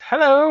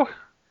Hello.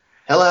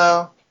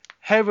 Hello.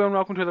 Hey everyone,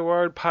 welcome to the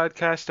World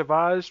Podcast of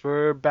Oz.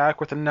 We're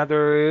back with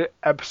another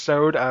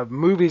episode of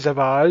Movies of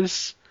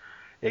Oz.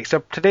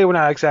 Except today we're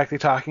not exactly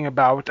talking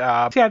about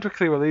a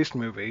theatrically released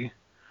movie.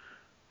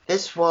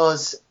 This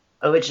was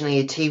originally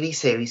a TV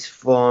series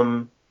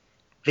from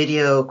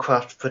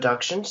Videocraft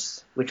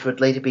Productions, which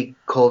would later be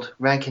called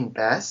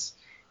Rankin-Bass.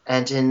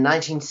 And in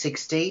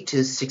 1960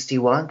 to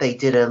 61, they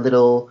did a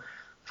little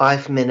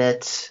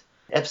 5-minute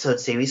episode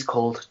series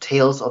called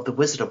Tales of the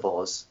Wizard of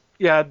Oz.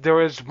 Yeah, there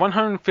was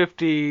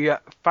 150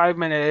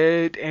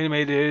 5-minute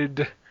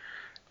animated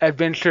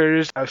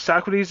adventures of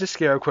Socrates the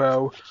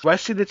Scarecrow,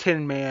 Rusty the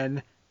Tin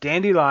Man,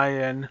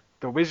 Dandelion,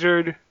 the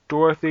Wizard,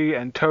 Dorothy,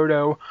 and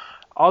Toto,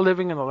 all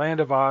living in the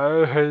land of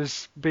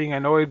Oz, being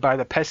annoyed by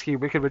the pesky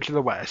Wicked Witch of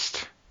the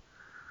West.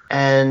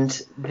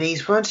 And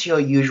these weren't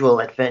your usual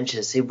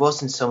adventures. It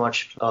wasn't so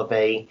much of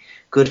a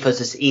good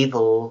versus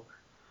evil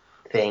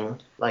thing.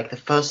 Like the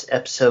first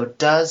episode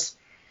does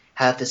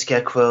have the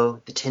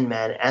Scarecrow, the Tin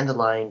Man, and the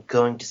Lion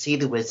going to see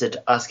the wizard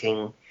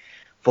asking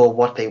for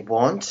what they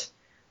want,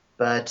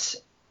 but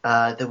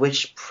the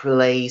witch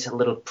plays a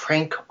little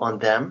prank on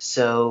them.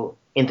 So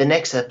in the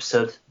next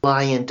episode,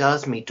 Lion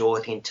does meet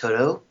Dorothy and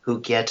Toto, who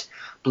get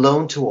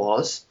blown to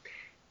Oz.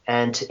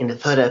 And in the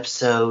third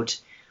episode,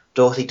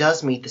 Dorothy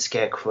does meet the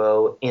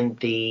Scarecrow in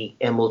the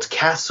Emerald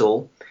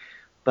Castle,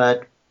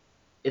 but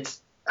it's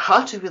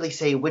hard to really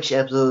say which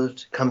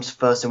episode comes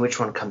first and which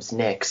one comes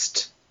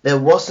next. There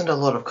wasn't a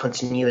lot of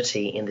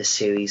continuity in this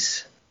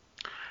series.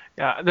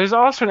 Yeah, there's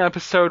also an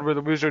episode where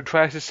the wizard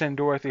tries to send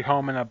Dorothy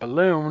home in a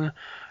balloon,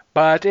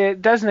 but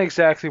it doesn't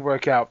exactly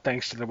work out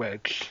thanks to the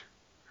witch.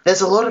 There's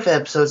a lot of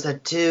episodes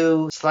that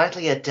do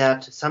slightly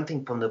adapt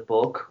something from the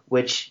book,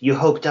 which you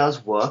hope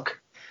does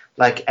work,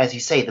 like, as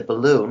you say, the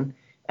balloon,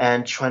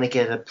 and trying to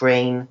get a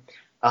brain,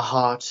 a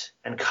heart,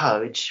 and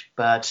courage,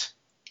 but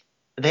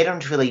they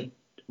don't really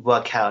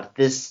work out.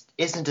 This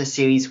isn't a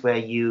series where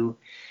you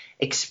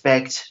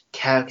expect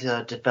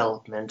character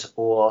development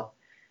or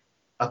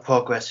a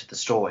progress with the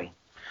story.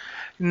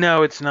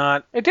 No, it's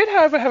not. It did,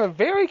 however, have a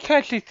very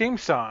catchy theme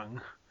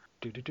song.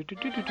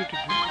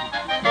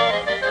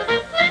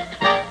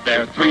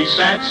 They're three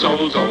sad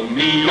souls, oh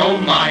me, oh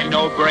my,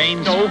 no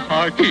brains, no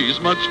heart, he's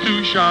much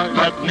too shy.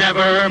 But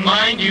never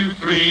mind you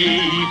three,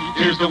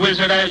 here's the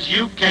wizard as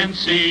you can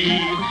see.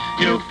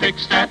 He'll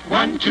fix that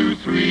 1, 2,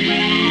 3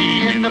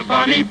 in the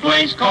funny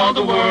place called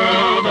the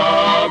world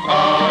of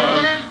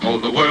Oz. Oh,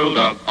 the world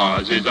of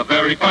Oz is a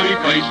very funny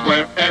place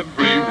where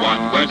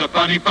everyone wears a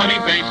funny, funny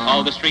face.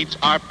 All the streets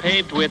are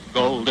paved with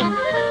gold,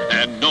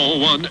 and no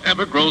one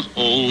ever grows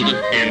old.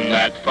 In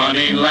that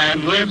funny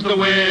land lives the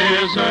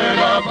Wizard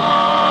of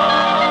Oz.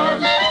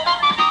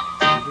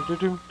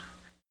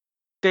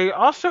 They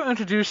also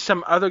introduced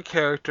some other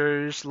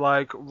characters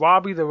like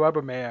Robbie the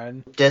Rubber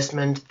Man,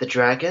 Desmond the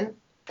Dragon,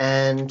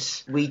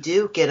 and we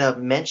do get a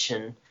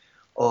mention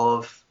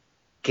of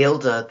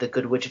Gilda, the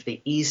Good Witch of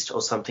the East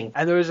or something.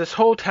 and there was this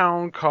whole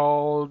town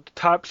called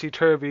Topsy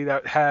Turvy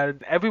that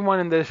had everyone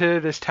in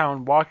this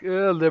town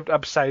lived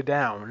upside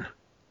down.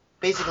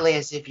 Basically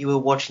as if you were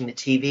watching the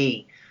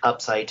TV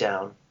upside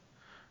down.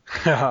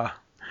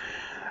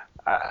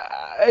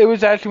 It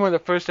was actually one of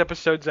the first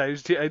episodes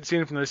I'd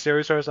seen from the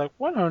series, so I was like,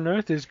 what on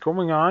earth is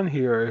going on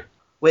here?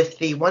 With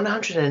the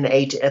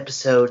 108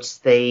 episodes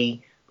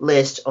they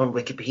list on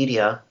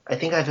Wikipedia, I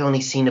think I've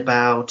only seen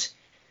about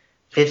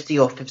 50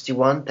 or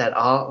 51 that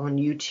are on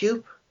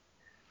YouTube.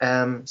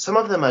 Some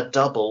of them are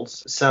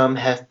doubles. Some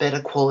have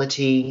better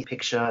quality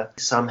picture.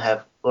 Some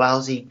have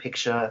lousy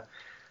picture.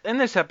 In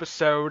this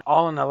episode,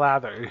 all in a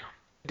lather,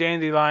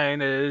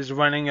 Dandelion is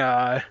running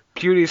a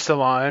beauty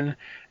salon,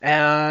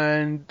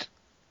 and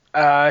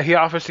he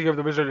offers to give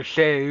the wizard a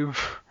shave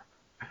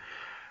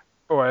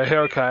or a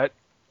haircut.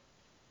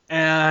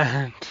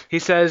 And he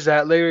says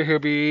that later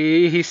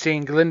he's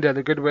seeing Glinda,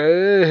 the Good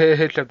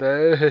Witch of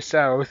the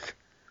South.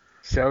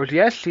 So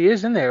yes, she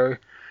is in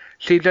there.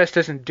 She just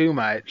doesn't do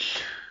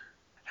much.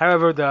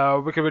 However, the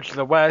Wicked Witch of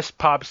the West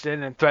pops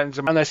in and threatens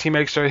him unless he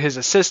makes her his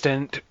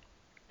assistant.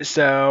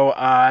 So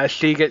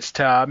she gets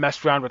to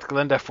mess around with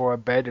Glinda for a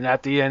bit, and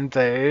at the end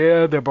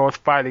they're both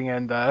fighting,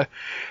 and the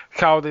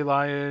Cowardly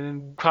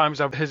Lion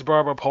climbs up his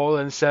barber pole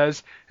and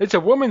says, "It's a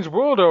woman's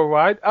world, all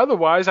right.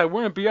 Otherwise, I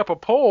wouldn't be up a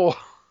pole."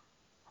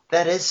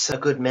 That is a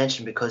good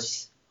mention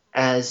because,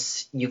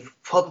 as you've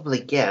probably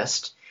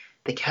guessed,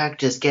 the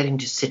characters get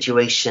into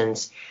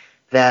situations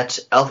that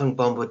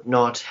Elfenbaum would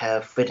not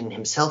have written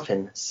himself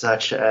in,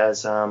 such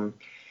as an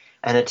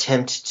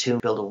attempt to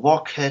build a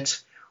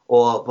rocket,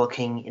 or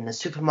working in the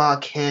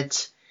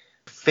supermarket,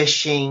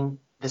 fishing.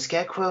 The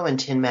Scarecrow and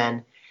Tin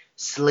Man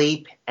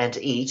sleep and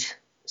eat,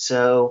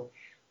 so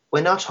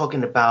we're not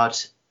talking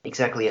about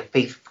exactly a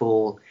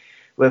faithful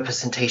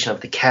representation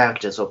of the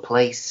characters or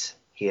place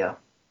here.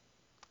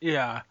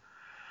 Yeah.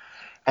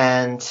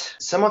 And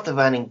some of the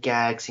running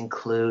gags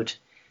include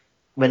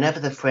whenever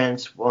the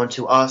friends want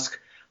to ask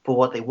for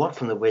what they want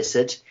from the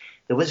wizard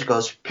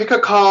goes, "Pick a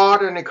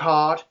card, any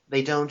card."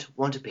 They don't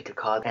want to pick a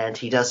card, and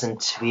he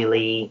doesn't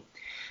really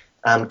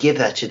give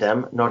that to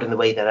them, not in the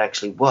way that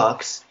actually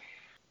works.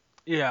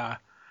 Yeah.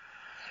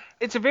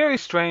 It's a very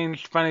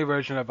strange, funny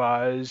version of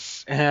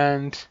Oz,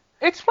 and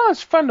it's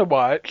fun to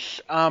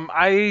watch.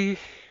 I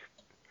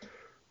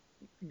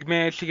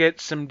managed to get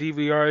some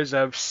DVRs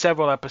of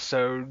several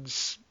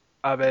episodes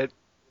of it.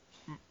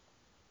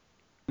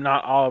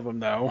 Not all of them,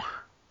 though.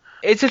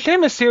 It's a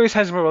shame the series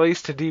hasn't been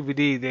released to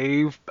DVD.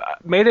 They've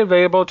made it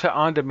available to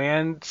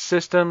on-demand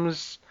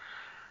systems,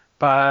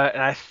 but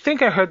and I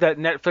think I heard that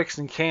Netflix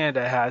in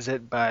Canada has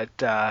it, but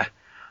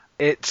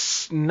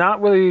it's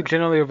not really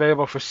generally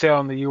available for sale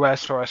in the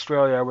U.S. or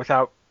Australia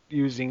without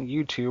using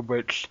YouTube,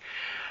 which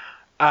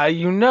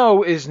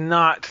is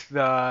not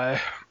the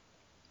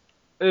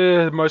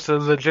most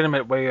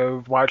legitimate way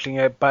of watching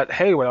it. But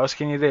hey, what else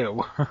can you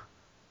do?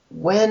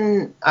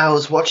 When I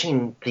was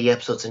watching the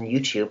episodes on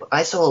YouTube,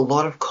 I saw a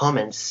lot of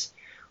comments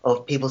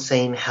of people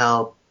saying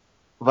how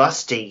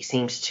Rusty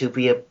seems to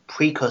be a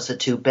precursor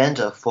to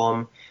Bender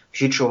from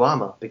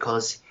Futurama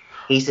because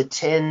he's a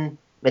tin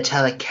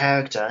metallic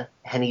character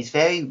and he's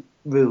very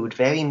rude,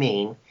 very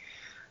mean.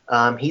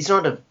 He's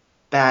not a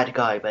bad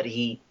guy, but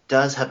he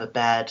does have a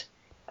bad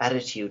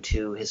attitude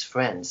to his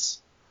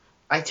friends.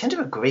 I tend to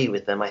agree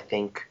with them, I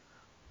think.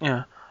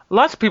 Yeah.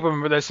 Lots of people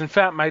remember this. In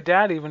fact, my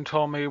dad even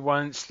told me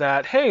once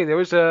that, hey, there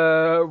was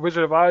a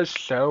Wizard of Oz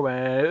show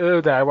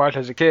that I watched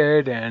as a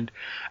kid, and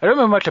I don't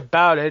remember much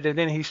about it. And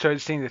then he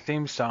started singing the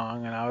theme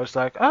song, and I was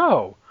like,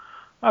 oh,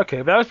 okay.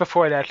 But that was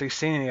before I'd actually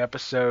seen any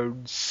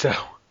episodes, so,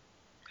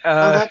 Oh,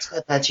 uh, that's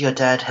good that your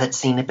dad had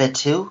seen a bit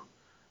too,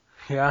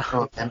 yeah.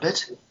 or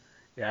remembered.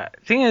 Yeah.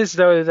 Thing is,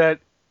 though, that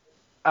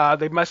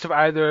they must have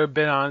either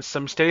been on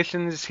some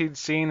stations he'd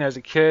seen as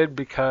a kid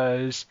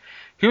because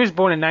he was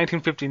born in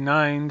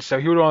 1959, so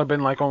he would have only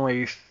been like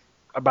only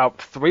about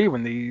 3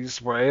 when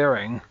these were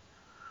airing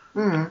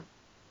Hmm.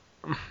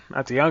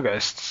 at the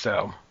youngest.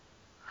 So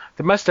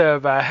they must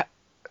have.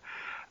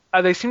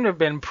 They seem to have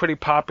been pretty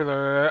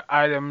popular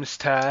items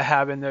to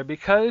have in there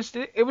because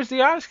it was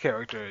the Oz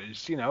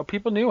characters.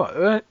 People knew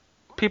it.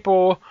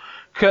 People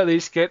could at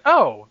least get,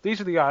 oh,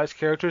 these are the Oz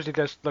characters. They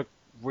just look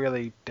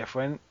really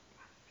different.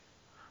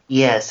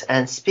 Yes,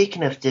 and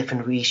speaking of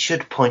different, we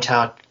should point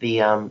out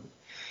the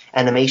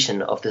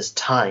animation of this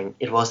time.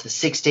 It was the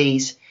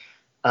 60s,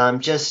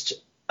 just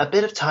a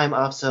bit of time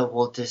after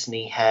Walt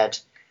Disney had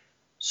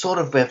sort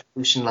of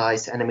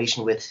revolutionized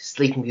animation with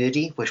Sleeping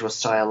Beauty, which was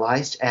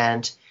stylized,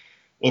 and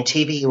in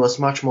TV it was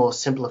much more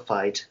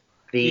simplified.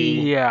 The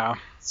Yeah.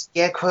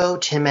 Scarecrow,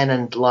 Tin Man,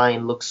 and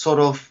Lion look sort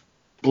of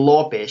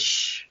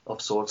blobbish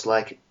of sorts,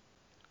 like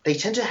they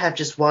tend to have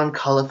just one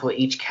color for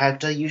each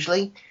character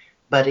usually,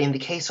 but in the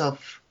case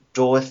of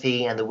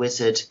Dorothy and the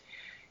Wizard,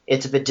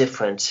 it's a bit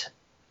different.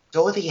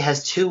 Dorothy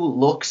has two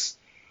looks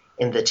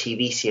in the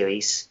TV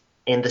series.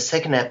 In the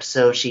second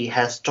episode, she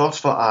has dots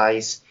for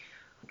eyes,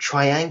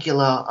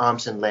 triangular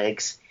arms and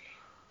legs,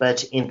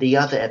 but in the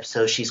other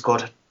episode, she's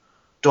got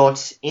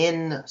dots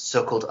in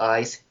circled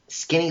eyes,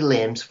 skinny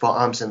limbs for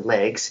arms and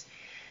legs,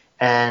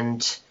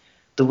 and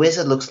the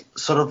wizard looks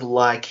sort of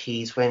like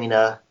he's wearing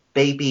a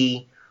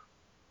baby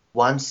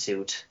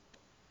onesuit.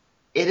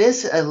 It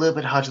is a little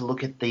bit hard to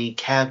look at the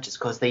characters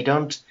because they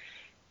don't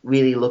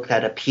really look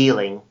that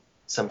appealing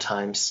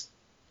sometimes.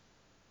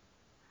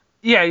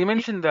 Yeah, you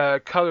mentioned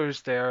the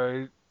colors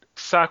there.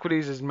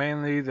 Socrates is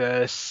mainly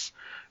this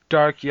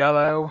dark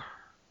yellow. Uh,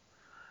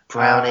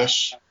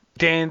 Brownish,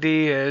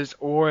 Dandy is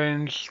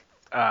orange.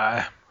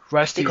 Uh,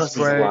 Rusty's because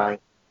he's gray. alive.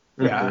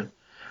 Yeah. Hmm.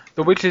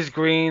 The witch is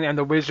green, and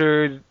the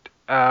wizard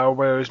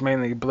wears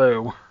mainly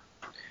blue.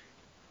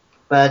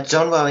 But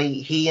don't worry,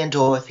 he and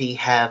Dorothy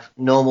have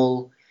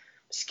normal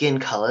skin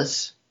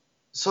colors,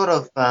 sort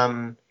of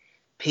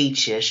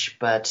peachish,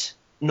 but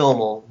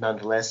normal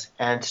nonetheless.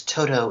 And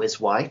Toto is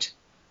white.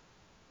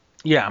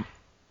 Yeah.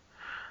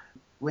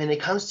 When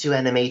it comes to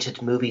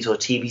animated movies or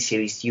TV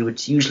series, you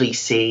would usually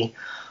see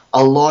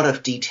a lot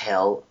of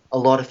detail, a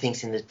lot of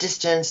things in the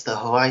distance, the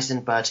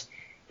horizon, but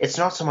it's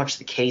not so much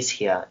the case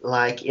here.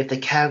 Like, if the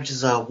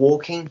characters are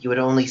walking, you would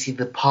only see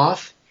the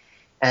path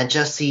and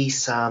just see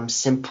some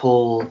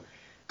simple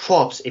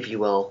props, if you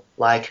will,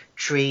 like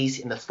trees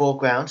in the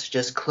foreground,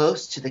 just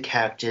close to the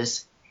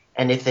characters.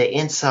 And if they're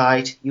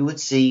inside, you would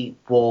see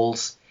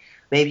walls,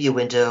 maybe a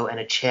window and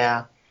a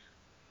chair.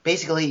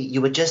 Basically,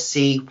 you would just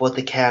see what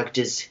the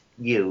characters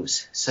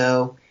use.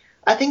 So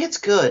I think it's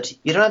good.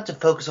 You don't have to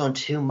focus on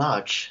too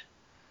much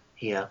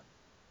here.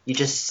 You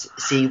just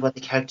see what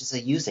the characters are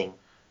using.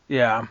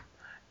 Yeah.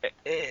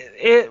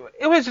 It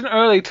was an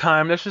early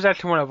time. This was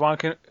actually one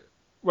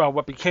of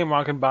what became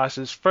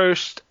Rankin-Bass's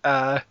first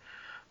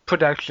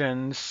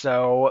productions,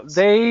 so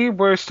they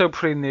were still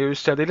pretty new,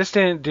 so they just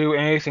didn't do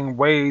anything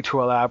way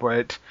too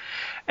elaborate.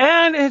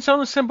 And in its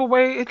own simple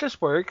way, it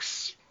just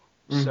works.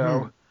 Hmm.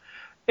 So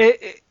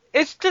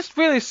it's just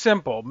really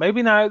simple.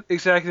 Maybe not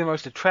exactly the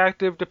most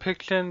attractive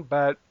depiction,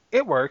 but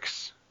it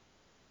works.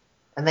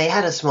 And they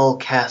had a small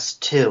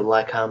cast too,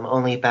 like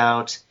only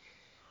about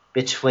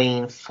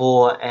between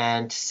 4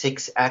 and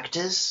 6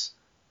 actors.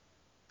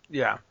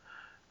 Yeah.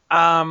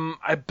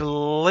 I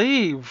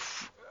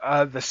believe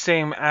the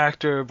same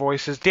actor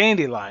voices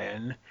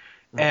Dandelion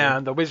Hmm.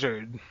 and the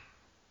Wizard.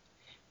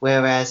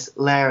 whereas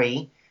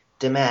Larry,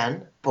 the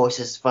man,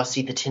 voices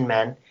Rusty the Tin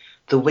Man,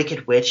 the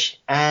Wicked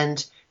Witch,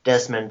 and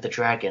Desmond the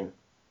Dragon.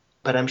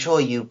 But I'm sure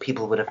you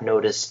people would have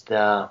noticed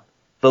the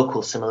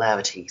vocal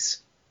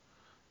similarities.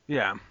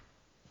 Yeah.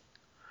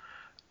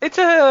 It's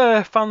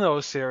a fun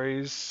little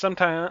series,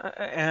 sometimes,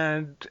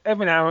 and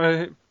every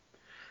now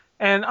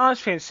and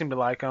honest fans seem to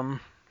like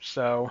them.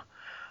 So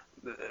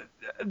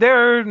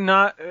they're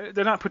not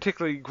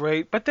particularly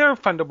great, but they're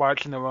fun to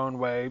watch in their own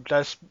way.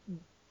 Just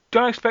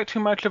don't expect too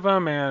much of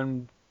them,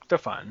 and they're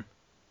fun.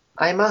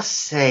 I must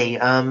say,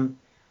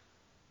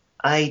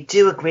 I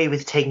do agree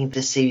with taking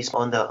the series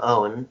on their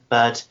own,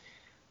 but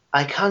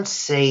I can't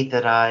say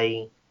that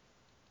I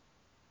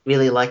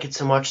really like it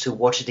so much to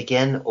watch it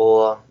again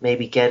or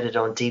maybe get it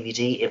on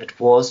DVD if it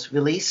was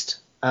released.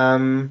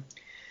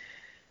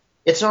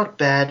 It's not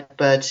bad,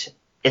 but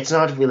it's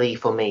not really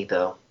for me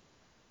though.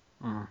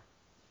 Mm.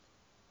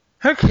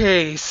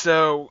 Okay,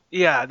 so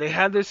yeah, they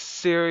had this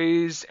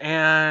series,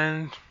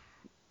 and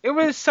it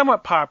was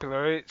somewhat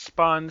popular. It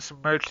spawned some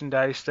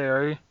merchandise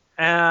there.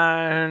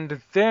 And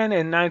then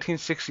in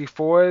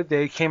 1964,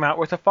 they came out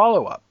with a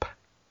follow-up.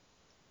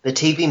 The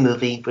TV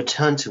movie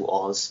Return to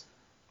Oz.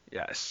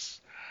 Yes.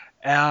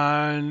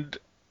 And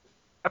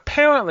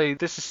apparently,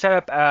 this is set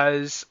up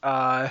as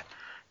a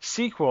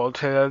sequel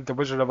to The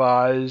Wizard of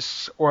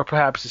Oz, or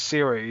perhaps a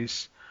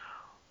series.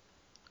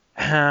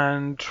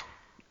 And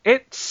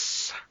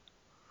it's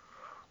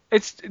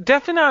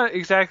definitely not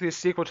exactly a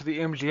sequel to the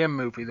MGM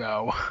movie,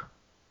 though.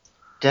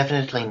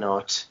 Definitely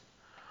not.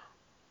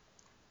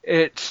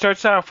 It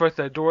starts off with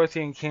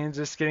Dorothy in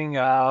Kansas getting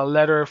a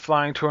letter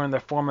flying to her in the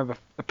form of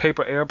a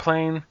paper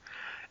airplane,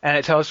 and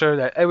it tells her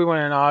that everyone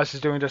in Oz is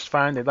doing just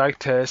fine. They'd like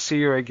to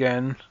see her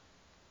again.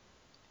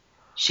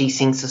 She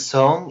sings a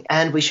song,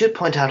 and we should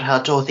point out how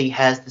Dorothy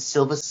has the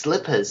silver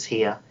slippers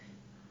here,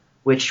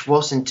 which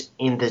wasn't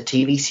in the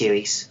TV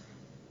series.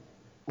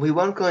 We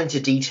won't go into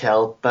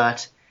detail,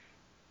 but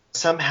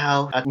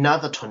somehow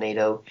another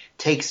tornado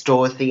takes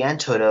Dorothy and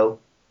Toto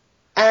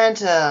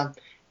and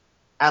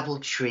Apple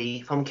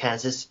Tree from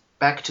Kansas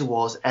back to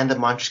Oz and the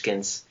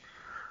Munchkins.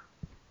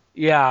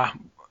 Yeah,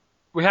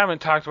 we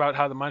haven't talked about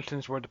how the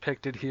Munchkins were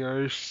depicted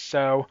here,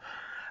 so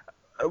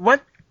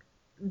what?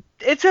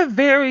 It's a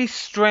very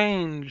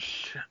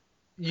strange,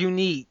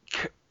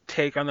 unique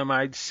take on them,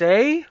 I'd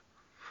say.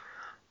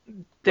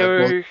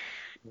 They're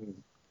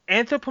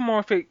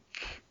anthropomorphic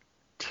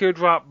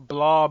teardrop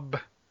blob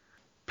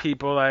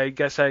people, I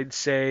guess I'd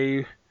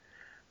say.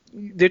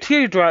 They're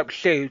teardrop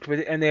shaped,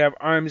 and they have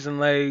arms and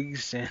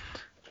legs. And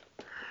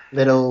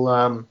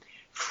Little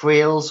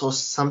frills or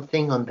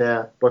something on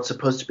what's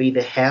supposed to be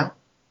the hair.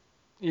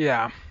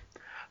 yeah.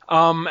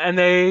 And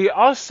they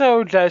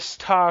also just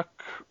talk.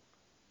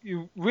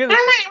 You really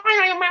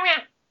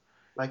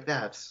like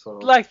that. So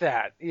like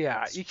that,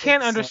 yeah. You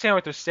can't understand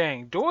what they're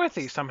saying.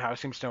 Dorothy somehow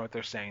seems to know what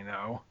they're saying,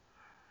 though.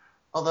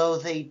 Although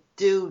they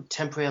do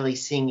temporarily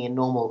sing in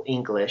normal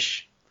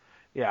English.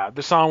 Yeah,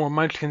 the song "We're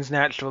Munchkins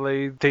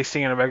Naturally," they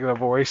sing in a regular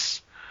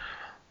voice.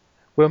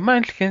 We're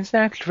Munchkins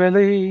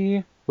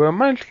naturally, we're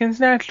Munchkins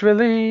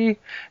naturally,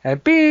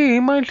 and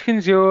being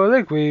Munchkins you'll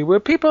agree, we're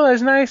people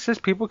as nice as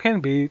people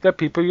can be, the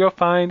people you'll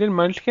find in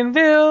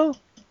Munchkinville,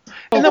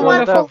 in the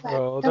wonderful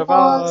world of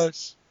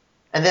Oz.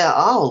 And there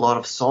are a lot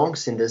of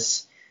songs in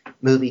this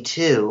movie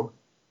too.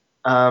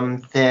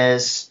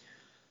 There's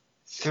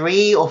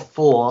 3 or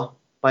 4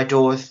 by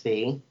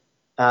Dorothy.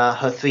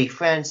 Her 3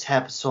 friends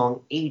have a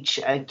song each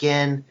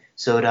again.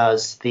 So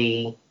does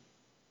the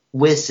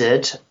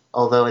Wizard,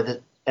 although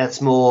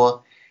that's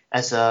more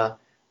as a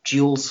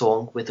dual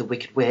song with the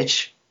Wicked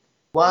Witch.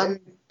 One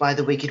by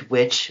the Wicked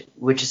Witch,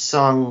 which is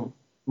sung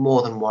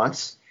more than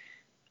once,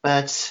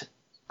 but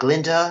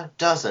Glinda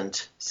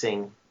doesn't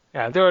sing.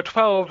 Yeah, there are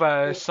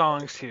 12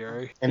 songs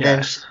here. And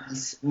then she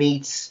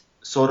meets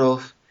sort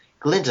of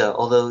Glinda,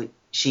 although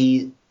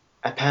she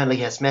apparently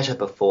has met her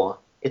before.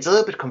 It's a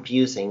little bit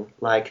confusing.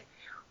 Like,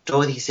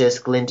 Dorothy says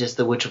Glinda's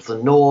the Witch of the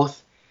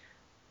North.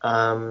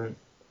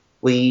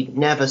 We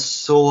never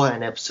saw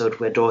an episode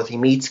where Dorothy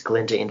meets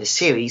Glinda in the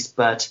series,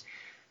 but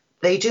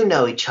they do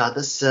know each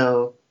other,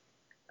 so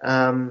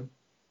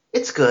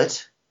it's good.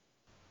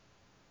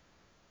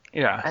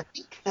 Yeah. I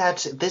think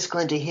that this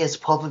Glinda here is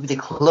probably the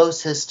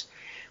closest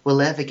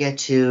we'll ever get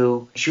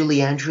to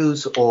Julie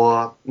Andrews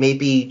or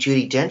maybe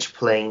Judi Dench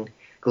playing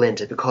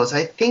Glinda, because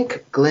I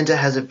think Glinda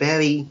has a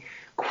very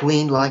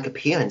queen-like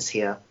appearance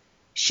here.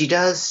 She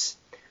does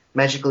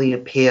magically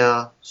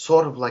appear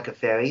sort of like a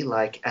fairy,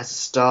 like as a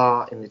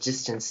star in the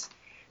distance,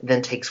 and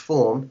then takes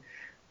form,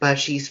 but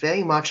she's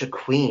very much a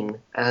queen,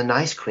 and a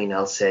nice queen,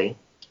 I'll say,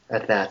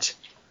 at that.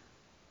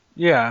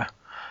 Yeah.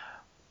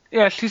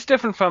 Yeah, she's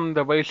different from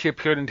the way she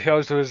appeared in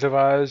Tales of the Wizard of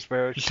Oz,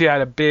 where she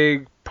had a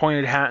big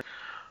pointed hat.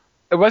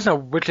 It wasn't a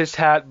witch's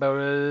hat, but it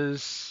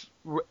was,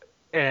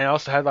 and it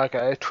also had like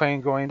a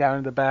train going down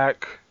in the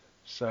back.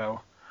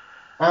 So.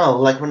 Oh,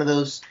 like one of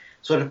those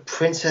sort of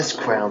princess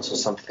crowns or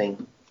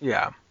something.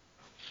 Yeah.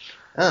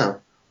 Oh,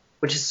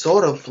 which is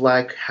sort of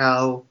like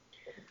how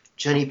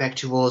Journey Back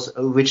to Oz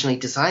originally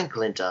designed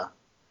Glinda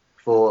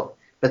for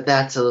But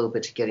that's a little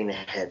bit getting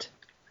ahead.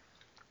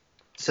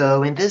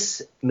 So in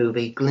this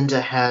movie,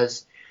 Glinda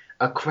has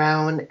a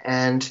crown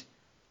and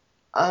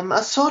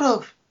a sort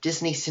of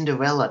Disney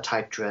Cinderella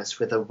type dress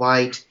with a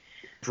white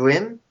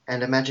brim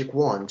and a magic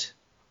wand.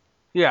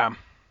 Yeah.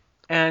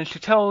 And she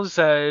tells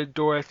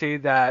Dorothy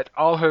that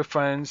all her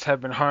friends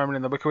have been harmed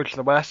and the Wicked Witch of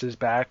the West is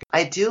back.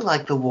 I do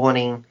like the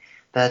warning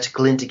that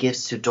Glinda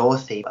gives to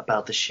Dorothy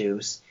about the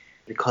shoes,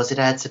 because it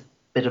adds a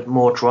bit of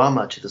more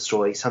drama to the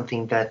story,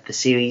 something that the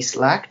series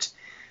lacked.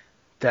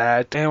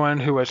 That anyone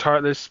who was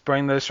heartless,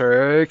 brainless,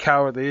 or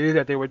cowardly,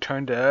 that they would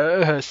turn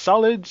to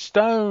solid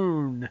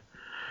stone.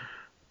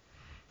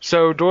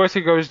 So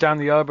Dorothy goes down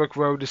the yellow brick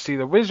road to see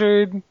the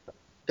wizard.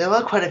 There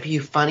are quite a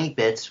few funny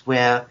bits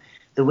where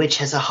the witch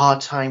has a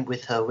hard time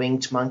with her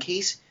winged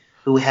monkeys,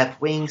 who have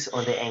wings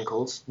on their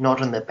ankles,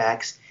 not on their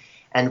backs,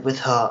 and with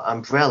her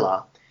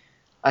umbrella.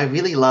 I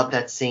really love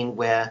that scene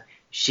where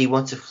she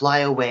wants to fly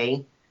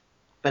away,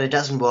 but it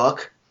doesn't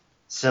work.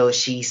 So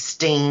she's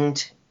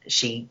stinged,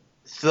 she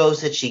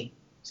throws it, she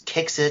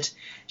kicks it,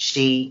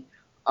 she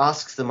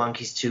asks the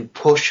monkeys to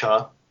push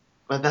her.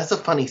 But that's a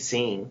funny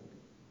scene.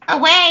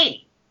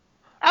 Away!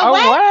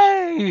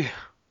 Away!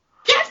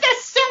 Give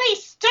this silly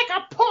stick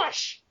a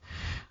push!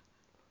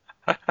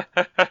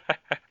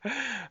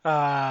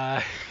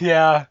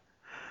 Yeah.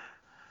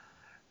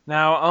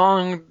 Now,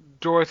 along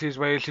Dorothy's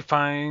way, she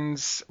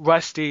finds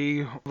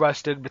Rusty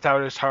rusted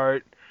without his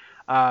heart,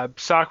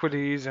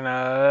 Socrates in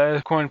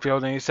a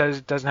cornfield, and he says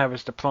he doesn't have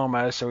his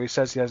diploma, so he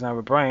says he doesn't have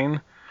a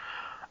brain,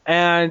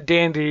 and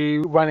Dandy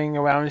running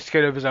around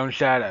scared of his own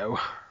shadow.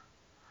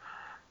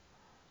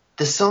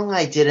 The song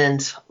I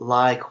didn't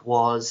like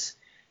was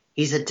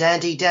He's a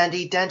Dandy,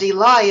 Dandy,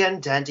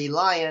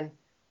 Dandelion,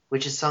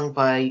 which is sung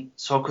by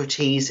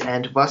Socrates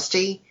and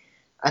Rusty.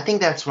 I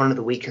think that's one of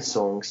the weaker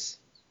songs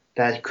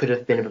that could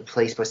have been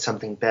replaced by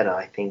something better,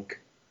 I think.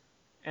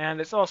 And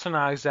it's also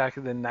not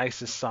exactly the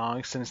nicest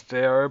song, since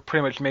they're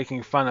pretty much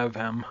making fun of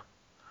him.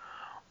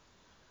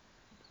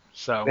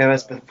 So.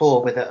 Whereas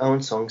before, with their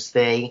own songs,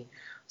 they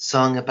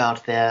sung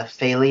about their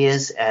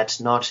failures at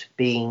not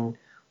being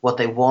what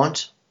they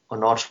want or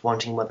not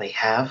wanting what they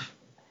have.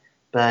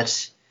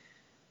 But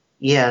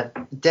yeah,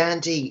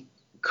 Dandy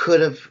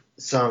could have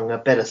sung a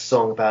better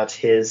song about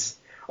his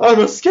I'm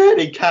a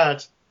scaredy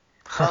cat.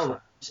 Oh,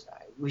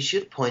 we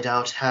should point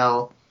out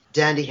how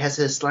Dandy has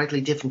a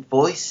slightly different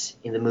voice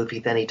in the movie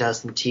than he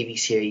does in the TV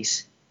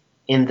series.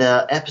 In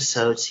the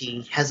episodes,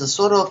 he has a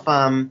sort of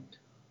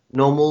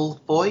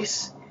normal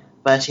voice,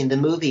 but in the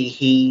movie,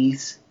 he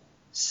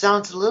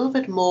sounds a little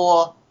bit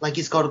more like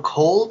he's got a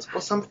cold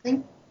or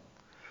something.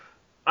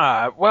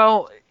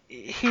 Well,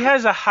 he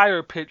has a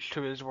higher pitch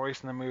to his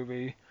voice in the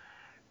movie.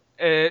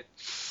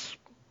 It's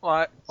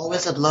like... Or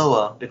is it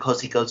lower because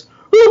he goes,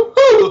 ooh,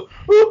 ooh,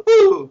 ooh,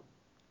 ooh.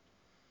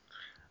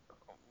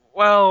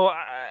 Well,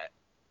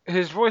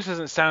 his voice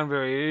doesn't sound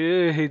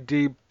very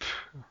deep.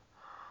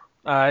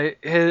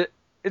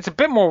 It's a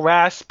bit more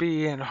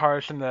raspy and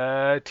harsh in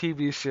the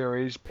TV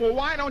series. Well,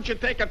 why don't you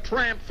take a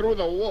tramp through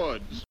the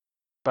woods?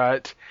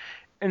 But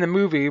in the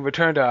movie,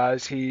 Return to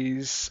Oz,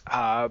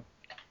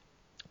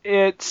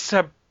 it's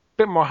a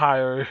bit more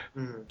higher.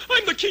 I'm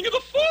the king of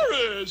the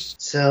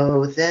forest!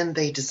 So then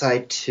they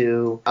decide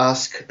to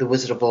ask the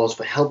Wizard of Oz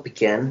for help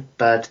again,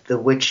 but the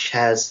witch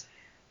has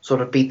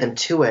sort of beat them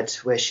to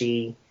it, where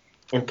she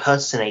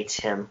impersonates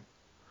him.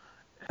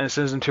 And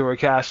sends him to her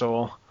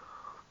castle.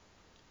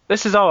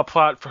 This is all a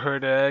plot for her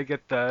to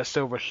get the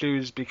silver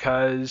shoes,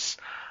 because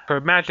her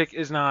magic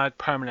is not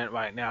permanent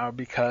right now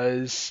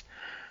because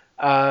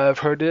of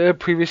her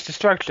previous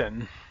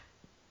destruction.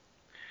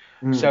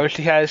 So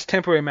she has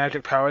temporary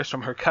magic powers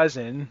from her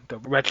cousin, the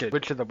wretched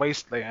Witch of the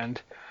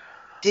Wasteland.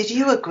 Did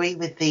you agree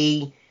with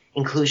the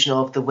inclusion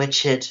of the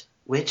witched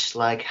witch,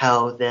 like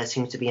how there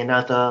seems to be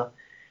another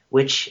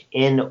witch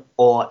in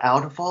or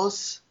out of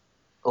Oz?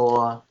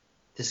 Or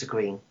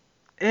disagreeing?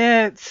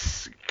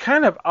 It's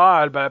kind of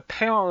odd, but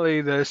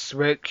apparently this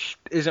witch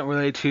isn't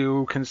really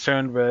too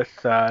concerned with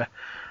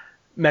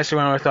messing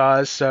around with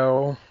Oz,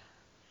 so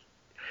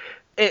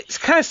it's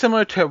kind of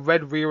similar to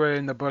Red Rearer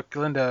in the book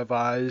Glinda of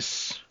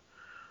Oz,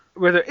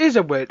 where there is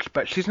a witch,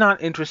 but she's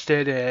not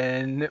interested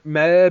in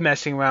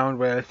messing around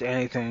with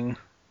anything.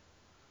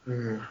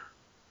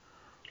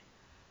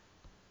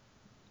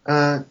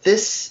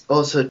 This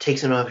also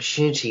takes an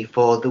opportunity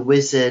for the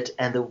wizard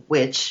and the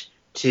witch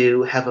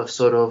to have a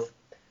sort of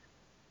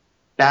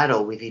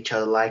battle with each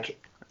other, like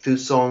through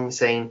songs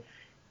saying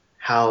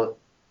how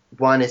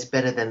one is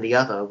better than the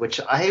other, which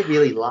I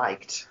really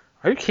liked.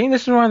 Are you kidding?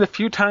 This is one of the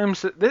few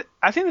times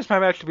I think this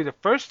might actually be the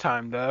first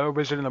time the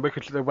Wizard and the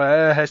Wicked Witch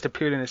has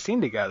appeared in a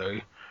scene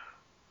together.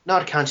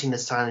 Not counting the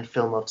silent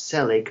film of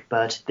Selig,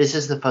 but this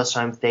is the first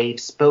time they've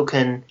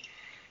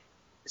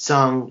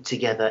sung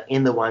together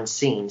in the one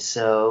scene,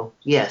 so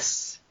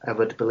yes, I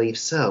would believe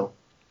so.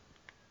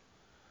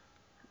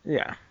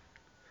 Yeah.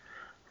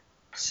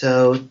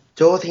 So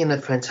Dorothy and her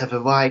friends have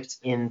arrived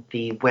in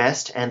the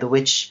West, and the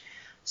witch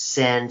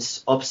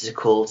sends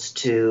obstacles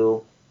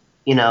to,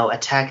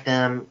 attack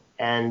them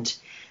and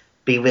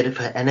be rid of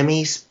her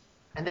enemies.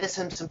 And there's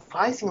some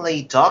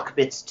surprisingly dark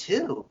bits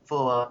too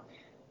for a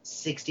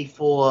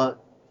 64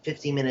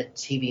 50-minute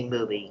TV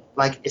movie.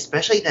 Like,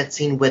 especially that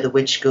scene where the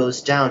witch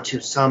goes down to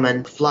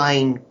summon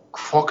flying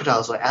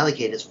crocodiles or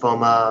alligators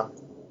from a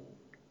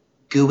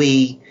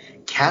gooey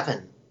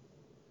cavern.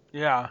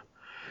 Yeah.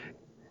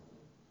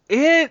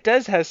 It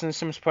does have some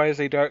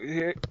surprisingly dark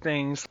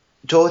things.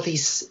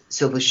 Dorothy's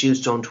silver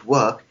shoes don't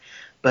work,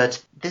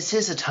 but this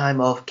is a time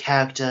of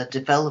character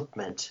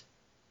development,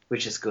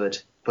 which is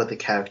good for the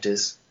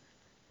characters.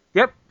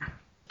 Yep.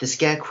 The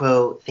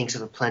Scarecrow thinks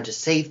of a plan to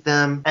save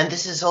them, and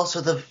this is also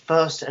the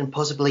first and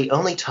possibly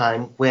only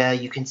time where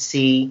you can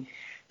see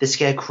the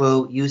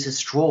Scarecrow use a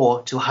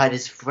straw to hide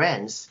his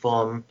friends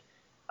from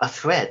a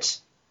threat.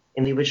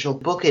 In the original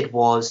book it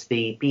was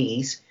the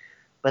bees,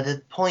 but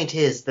the point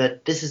is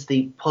that this is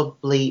the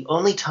probably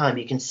only time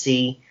you can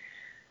see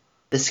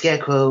the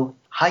Scarecrow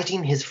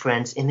hiding his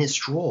friends in his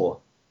straw.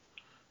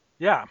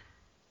 Yeah.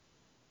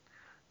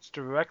 It's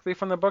directly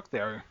from the book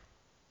there.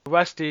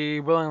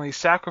 Rusty willingly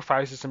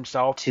sacrifices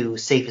himself To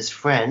save his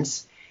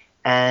friends,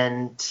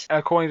 and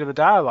according to the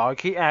dialogue,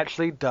 he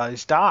actually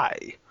does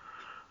die.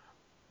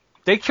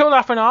 They killed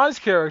off an Oz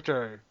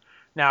character.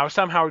 Now,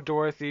 somehow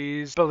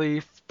Dorothy's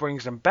belief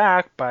brings him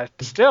back, but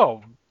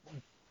still,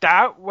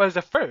 that was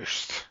a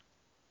first.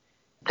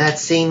 that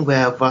scene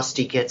where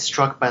Rusty gets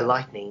struck by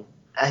lightning,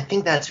 I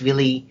think that's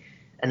really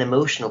an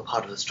emotional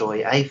part of the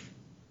story. I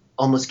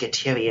almost get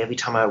teary every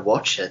time I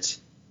watch it.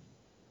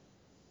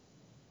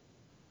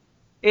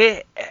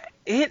 It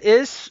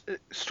is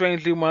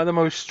strangely one of the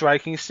most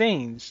striking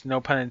scenes,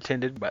 no pun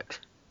intended, but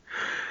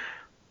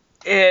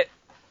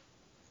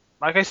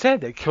like I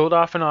said, they killed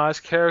off an Oz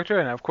character,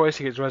 and of course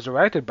he gets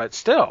resurrected, but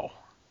still,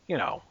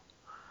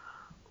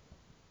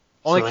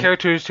 only So,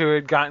 characters who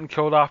had gotten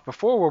killed off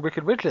before were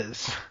Wicked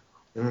Witches.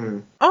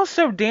 mm,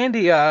 Also,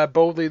 Dandy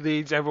boldly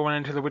leads everyone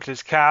into the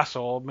witch's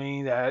castle,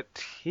 meaning that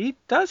he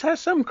does have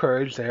some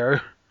courage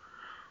there.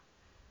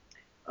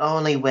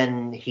 only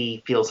when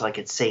he feels like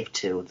it's safe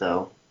to,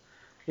 though,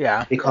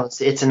 Yeah, because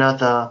it's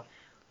another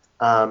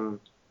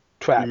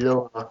trap.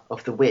 lure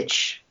of the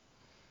witch.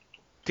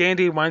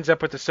 Dandy winds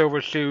up with the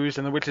silver shoes,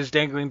 and the witch is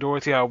dangling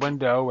Dorothy out a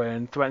window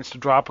and threatens to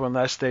drop her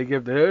unless they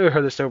give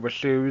her the silver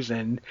shoes.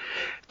 And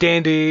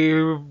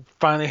Dandy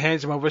finally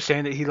hands him over,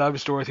 saying that he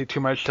loves Dorothy too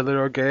much to let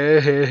her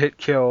get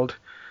killed.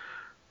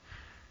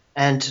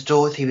 And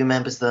Dorothy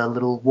remembers the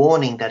little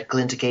warning that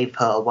Glinda gave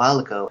her a while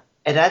ago.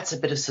 It adds a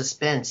bit of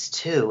suspense,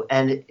 too,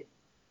 and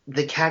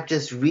the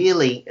characters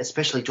really,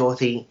 especially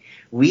Dorothy,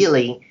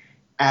 really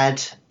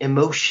add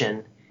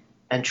emotion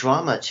and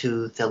drama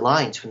to the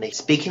lines when they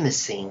speak in this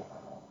scene.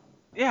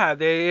 Yeah,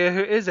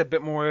 there is a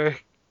bit more.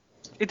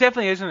 It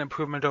definitely is an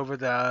improvement over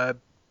the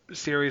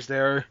series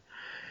there.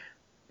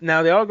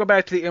 Now, they all go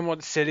back to the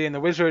Emerald City, and the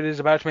wizard is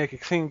about to make a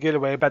clean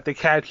getaway, but they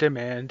catch him,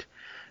 and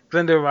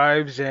Glinda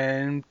arrives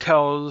and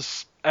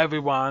tells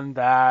everyone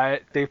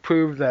that they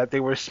proved that they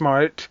were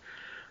smart,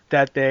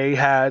 that they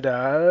had,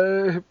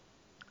 and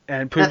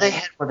Now proved, they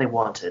had what they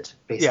wanted,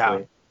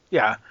 basically.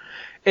 yeah,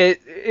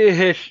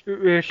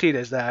 she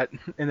does that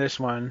in this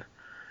one.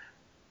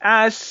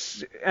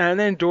 And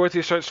then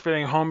Dorothy starts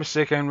feeling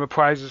homesick and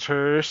reprises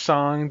her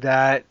song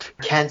that,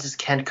 Kansas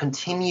can't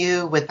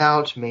continue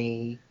without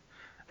me.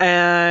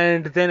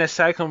 and then a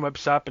cyclone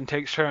whips up and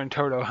takes her and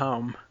Toto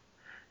home.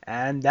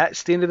 And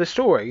that's the end of the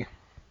story.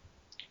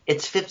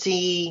 It's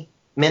 50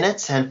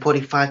 minutes and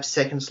 45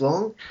 seconds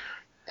long,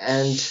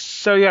 and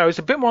So yeah, it was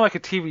a bit more like a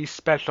TV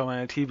special than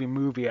a TV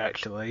movie,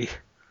 actually.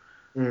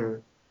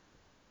 and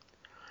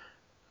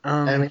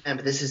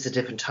remember, this is a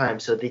different time,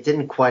 so they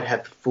didn't quite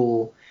have the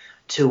full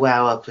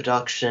 2-hour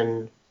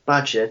production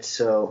budget,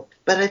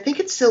 but I think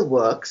it still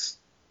works.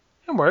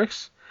 It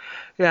works.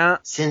 Yeah.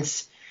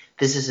 Since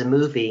this is a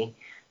movie,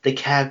 the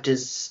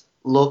characters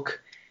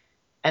look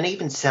and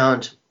even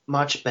sound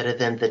much better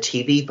than the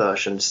TV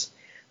versions.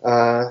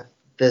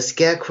 The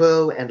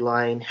Scarecrow and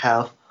Lion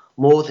have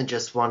more than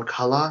just one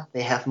color.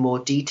 They have more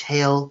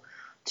detail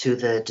to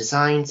the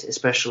designs,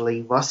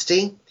 especially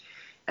Rusty.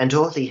 And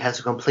Dorothy has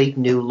a complete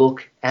new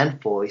look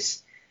and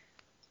voice.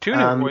 Two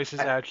new voices,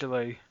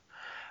 actually.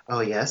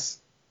 Oh, yes?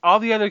 All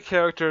the other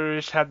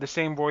characters had the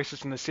same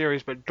voices in the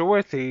series, but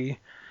Dorothy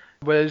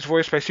was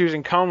voiced by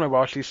Susan Conley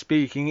while she's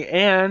speaking,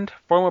 and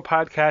former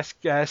podcast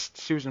guest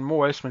Susan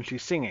Morris when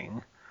she's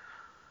singing.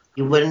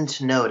 You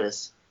wouldn't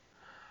notice.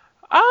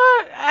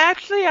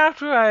 Actually,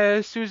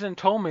 after Susan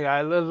told me,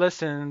 I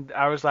listened,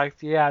 I was like,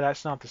 yeah,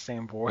 that's not the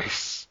same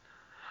voice.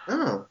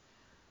 Oh.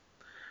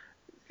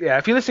 Yeah,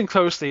 if you listen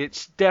closely,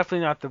 it's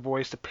definitely not the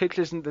voice. The pitch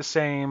isn't the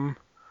same,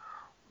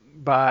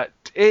 but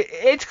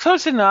it's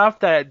close enough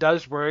that it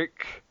does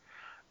work.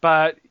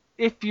 But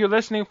if you're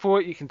listening for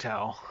it, you can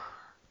tell.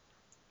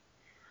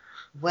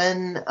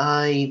 When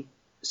I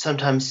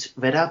sometimes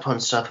read up on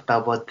stuff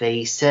about what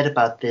they said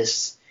about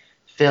this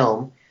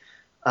film,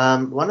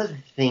 one of the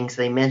things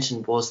they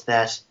mentioned was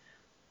that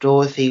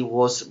Dorothy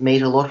was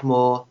made a lot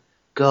more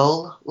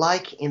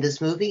girl-like in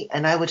this movie,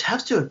 and I would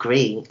have to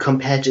agree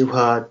compared to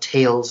her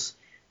Tales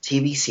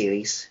TV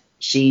series.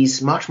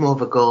 she's much more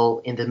of a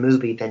girl in the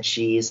movie than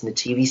she is in the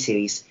TV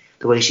series.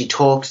 The way she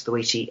talks, the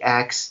way she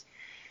acts,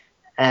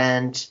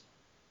 and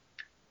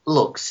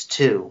looks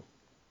too.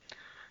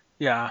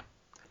 Yeah.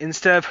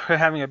 Instead of her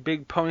having a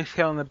big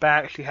ponytail in the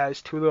back, she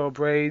has two little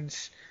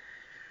braids.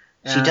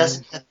 She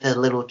doesn't have the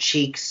little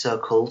cheek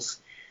circles,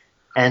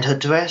 and her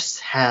dress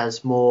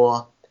has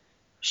more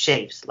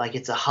shapes. Like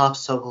it's a half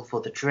circle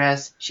for the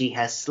dress. She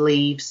has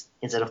sleeves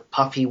instead of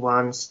puffy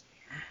ones,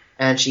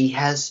 and she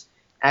has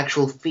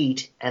actual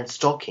feet and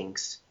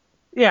stockings.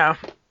 Yeah,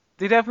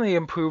 they definitely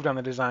improved on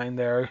the design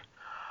there.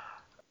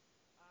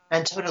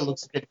 And Toto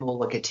looks a bit more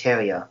like a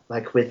terrier,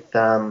 like with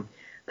the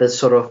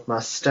sort of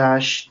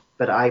mustache,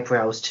 but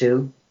eyebrows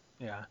too.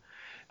 Yeah.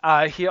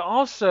 He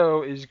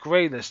also is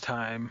gray this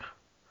time.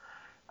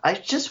 I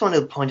just want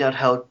to point out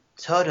how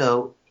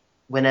Toto,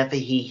 whenever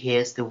he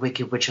hears the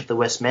Wicked Witch of the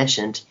West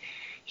mentioned,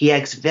 he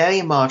acts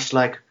very much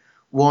like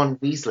Ron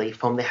Weasley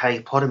from the Harry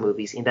Potter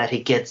movies, in that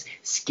he gets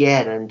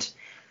scared and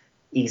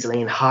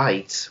easily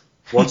hides.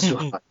 Wants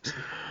to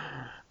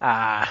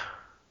hide.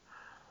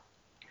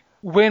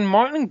 When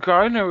Martin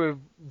Gardner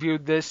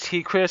reviewed this,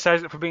 he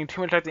criticized it for being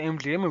too much like the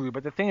MGM movie,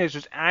 but the thing is,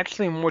 there's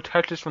actually more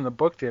touches from the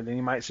book there than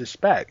you might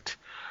suspect.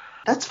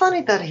 That's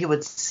funny that he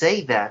would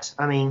say that.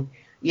 I mean,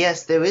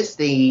 yes, there is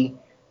the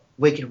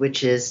Wicked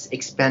Witch's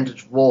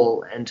expanded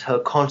role and her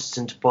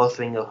constant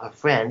bothering of her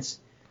friends.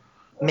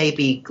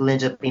 Maybe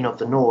Glinda being of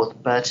the North,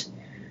 but,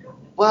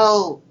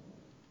 well,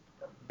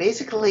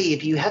 basically,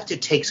 if you have to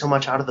take so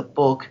much out of the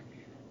book,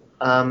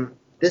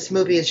 this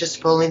movie is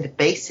just following the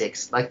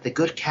basics, like the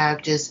good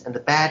characters and the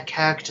bad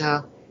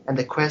character and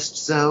the quest.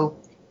 So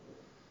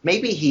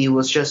maybe he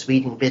was just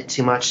reading a bit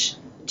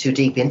too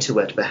deep into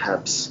it,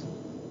 perhaps.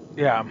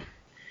 Yeah.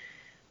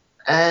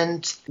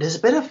 And there's a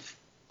bit of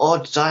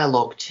odd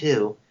dialogue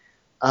too.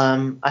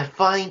 I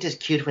find it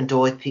cute when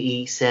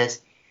Dorothy says,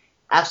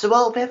 "After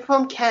all, we're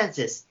from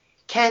Kansas,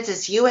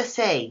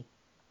 USA."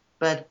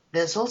 But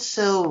there's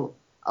also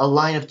a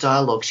line of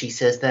dialogue she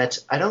says that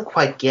I don't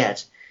quite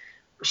get.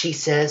 She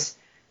says,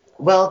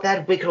 "Well,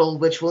 that wicked old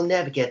witch will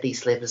never get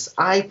these slippers,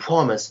 I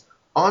promise,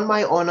 on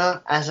my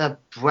honor as a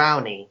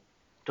brownie."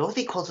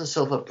 Dorothy calls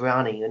herself a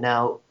brownie.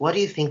 Now, what do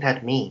you think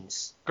that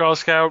means? Girl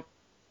Scout.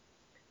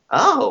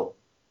 Oh,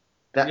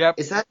 Yep.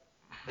 Is that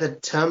the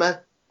term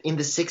in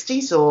the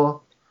 60s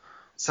or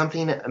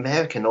something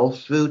American all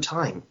through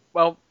time?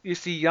 Well, you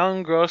see,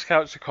 young Girl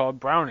Scouts are called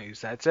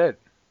brownies. That's it.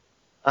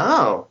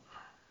 Oh.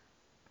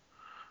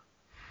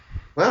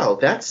 Well,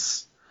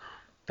 that's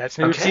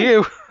news to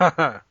you.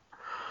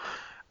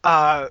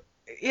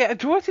 Yeah,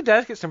 Dorothy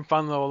does get some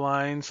fun little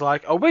lines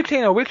like, "A witch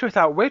ain't a witch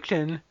without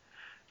witching,"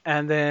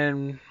 and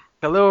then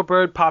a little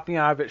bird popping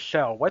out of its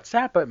shell. What's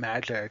that but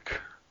magic?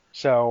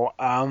 So,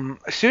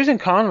 Susan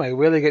Conway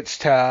really gets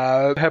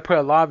to put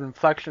a lot of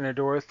inflection in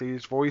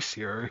Dorothy's voice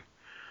here.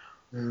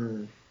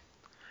 And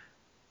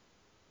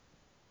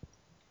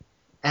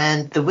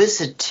the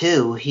wizard,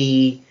 too,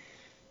 he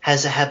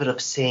has a habit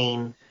of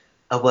saying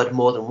a word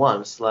more than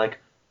once, like,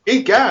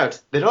 "Egad,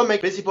 they don't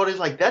make busybodies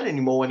like that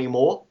anymore.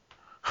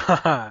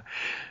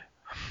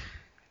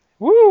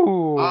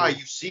 Woo!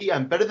 You see,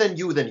 I'm better than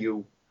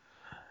you.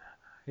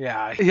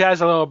 Yeah, he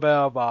has a little bit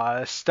of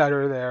a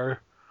stutter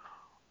there.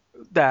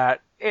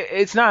 That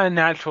it's not a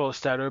natural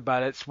stutter,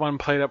 but it's one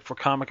played up for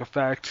comic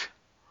effect.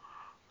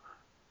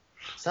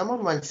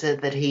 Someone once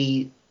said that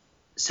he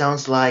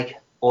sounds like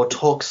or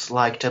talks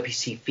like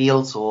W.C.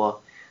 Fields or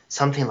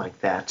something like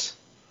that,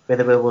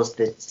 whether it was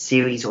the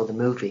series or the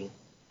movie.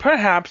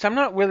 Perhaps. I'm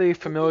not really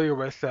familiar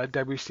with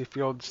W.C.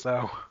 Fields,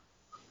 though.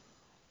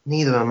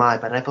 Neither am I,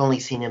 but I've only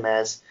seen him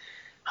as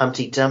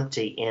Humpty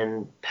Dumpty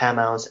in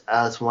Paramount's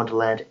Alice in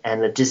Wonderland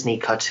and the Disney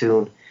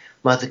cartoon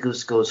Mother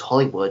Goose Goes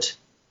Hollywood.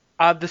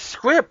 The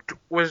script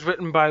was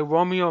written by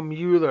Romeo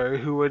Mueller,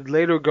 who would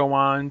later go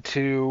on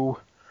to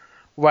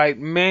write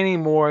many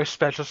more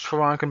specials for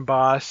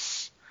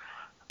Rankin-Bass.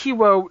 He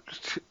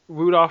wrote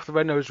Rudolph the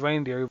Red-Nosed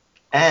Reindeer.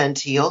 And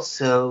he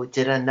also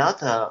did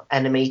another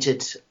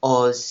animated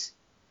Oz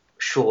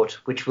short,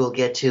 which we'll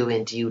get to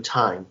in due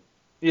time.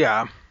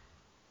 Yeah.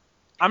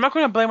 I'm not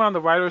going to blame on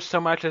the writers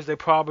so much as they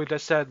probably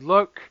just said,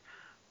 look,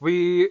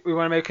 we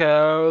want to make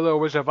a little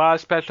Wizard of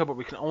Oz special, but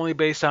we can only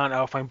base on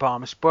Elfine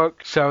Baum's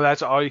book, so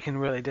that's all you can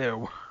really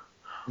do.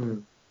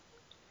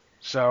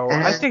 So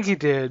And I think he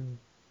did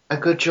a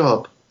good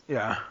job.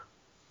 Yeah.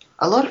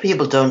 A lot of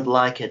people don't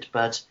like it,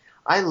 but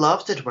I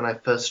loved it when I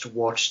first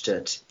watched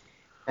it.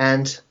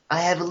 And I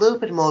have a little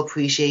bit more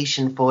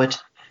appreciation for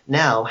it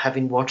now,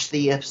 having watched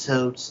the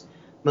episodes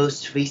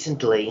most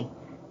recently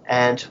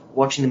and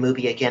watching the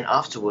movie again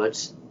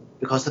afterwards,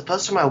 because the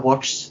first time I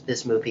watched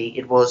this movie,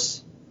 it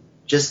was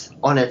just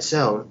on its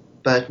own.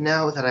 But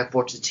now that I've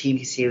watched the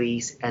TV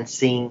series and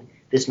seen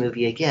this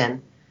movie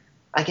again,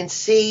 I can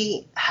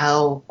see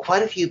how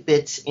quite a few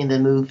bits in the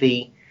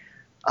movie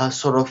are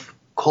sort of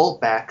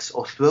callbacks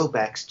or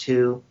throwbacks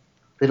to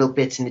little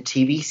bits in the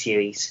TV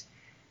series,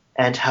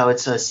 and how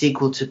it's a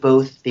sequel to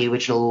both the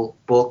original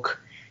book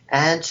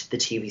and the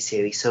TV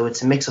series, so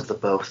it's a mix of the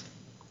both,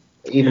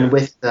 even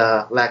with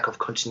the lack of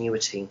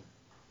continuity.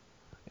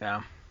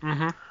 Yeah.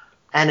 Mm-hmm.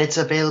 And it's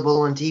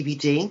available on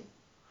DVD.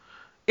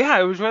 Yeah,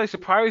 it was really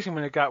surprising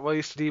when it got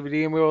released to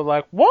DVD, and we were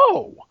like,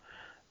 whoa!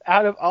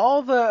 Out of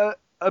all the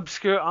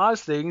obscure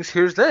Oz things,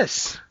 here's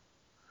this.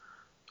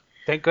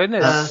 Thank The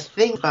goodness.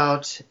 thing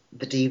about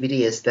the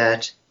DVD is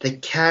that the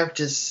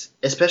characters,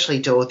 especially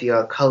Dorothy,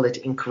 are colored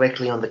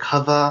incorrectly on the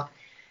cover,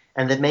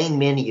 and the main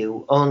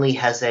menu only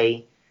has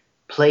a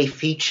play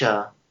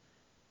feature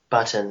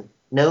button.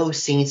 No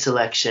scene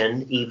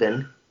selection,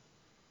 even,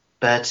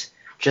 but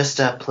just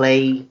a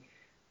play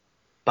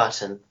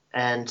button.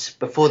 And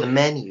before the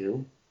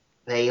menu,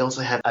 they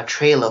also have a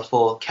trailer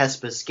for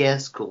Casper's Scare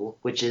School,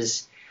 which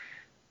is,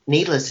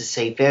 needless to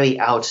say, very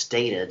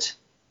outdated.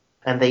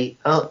 And they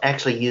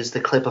actually use the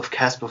clip of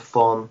Casper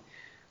from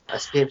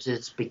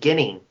Spirited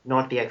beginning,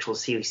 not the actual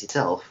series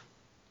itself.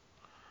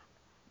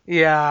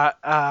 Yeah,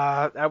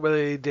 that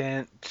really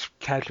didn't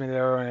catch me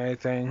there or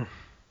anything.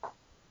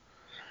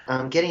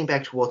 Getting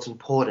back to what's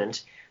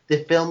important,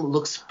 the film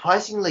looks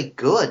surprisingly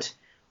good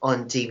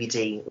on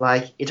DVD.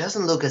 Like, it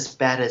doesn't look as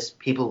bad as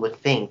people would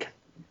think.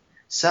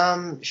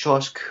 Some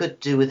shots could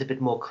do with a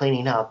bit more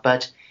cleaning up,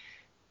 but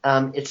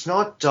it's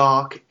not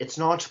dark, it's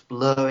not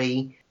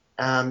blurry,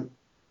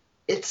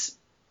 it's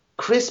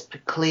crisp,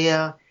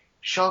 clear,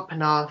 sharp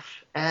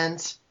enough,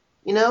 and,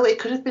 it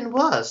could have been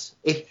worse.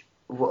 If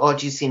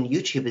what you see on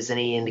YouTube is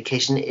any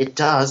indication, it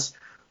does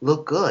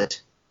look good.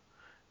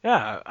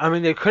 Yeah, I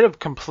mean, they could have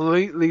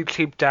completely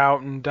cheaped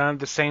out and done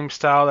the same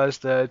style as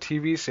the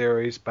TV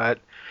series, but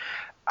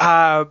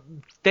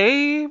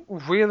they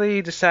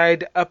really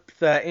decided to up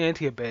the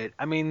ante a bit.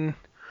 I mean,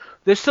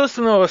 there's still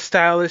some little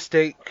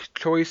stylistic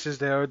choices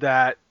there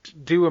that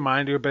do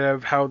remind you a bit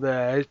of how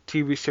the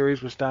TV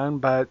series was done,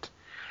 but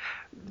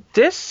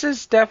this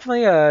is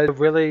definitely a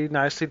really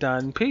nicely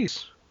done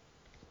piece.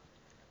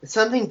 It's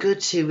something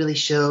good to really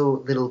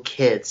show little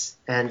kids.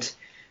 And,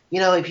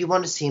 if you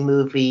want to see a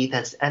movie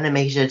that's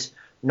animated,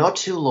 not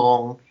too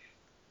long,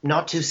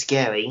 not too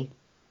scary,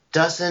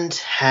 doesn't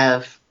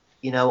have,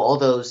 all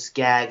those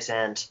gags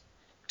and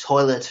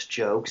toilet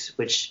jokes,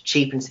 which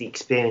cheapens the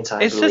experience,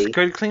 I It's believe. just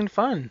good, clean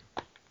fun.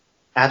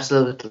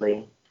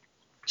 Absolutely.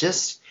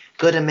 Just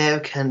good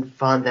American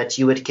fun that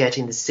you would get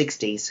in the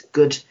 60s.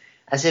 Good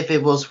as if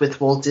it was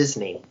with Walt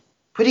Disney.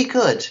 Pretty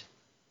good.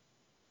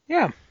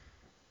 Yeah.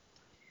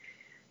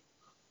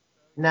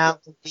 Now,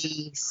 in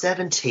the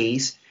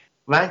 70s,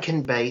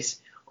 Rankin-Bass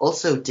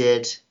also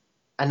did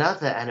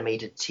another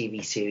animated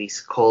TV series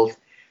called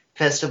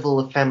Festival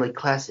of Family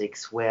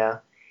Classics,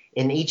 where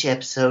in each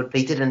episode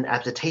they did an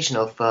adaptation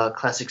of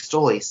classic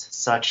stories,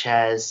 such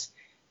as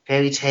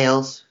fairy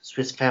tales,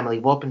 Swiss Family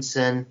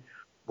Robinson,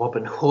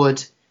 Robin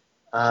Hood,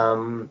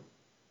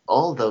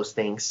 all those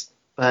things.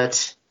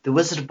 But The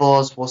Wizard of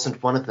Oz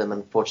wasn't one of them,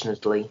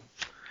 unfortunately.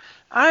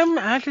 I'm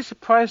actually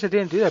surprised they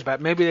didn't do that,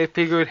 but maybe they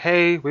figured,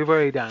 hey, we've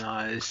already done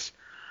Oz.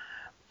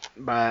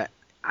 But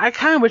I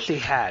kind of wish they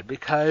had,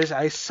 because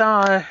I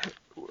saw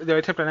their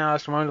attempt on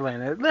Alice in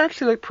Wonderland. It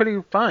actually looked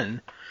pretty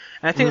fun.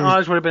 And I think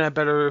Oz would have been a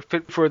better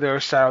fit for their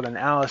style than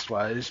Alice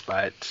was,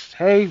 but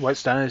hey,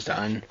 what's done is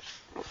done.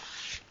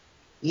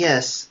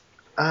 Yes,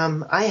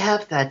 I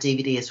have that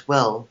DVD as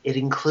well. It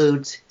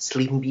includes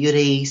Sleeping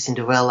Beauty,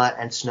 Cinderella,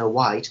 and Snow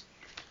White.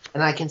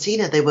 And I can see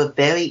that they were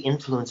very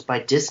influenced by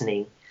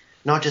Disney,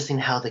 not just in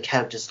how the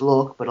characters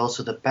look, but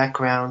also the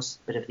backgrounds,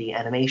 a bit of the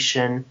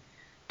animation,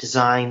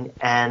 design,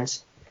 and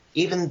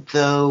even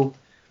though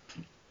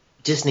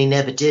Disney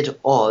never did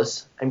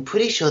Oz, I'm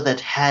pretty sure that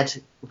had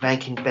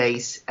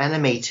Rankin-Bass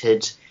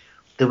animated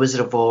The Wizard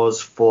of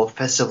Oz for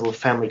Festival of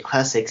Family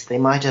Classics, they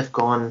might have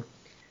gone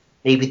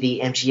maybe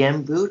the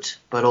MGM route,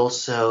 but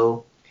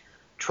also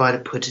try to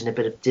put in a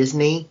bit of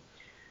Disney.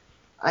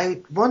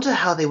 I wonder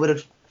how they would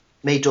have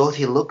made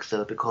Dorothy look,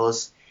 though,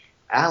 because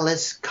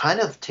Alice kind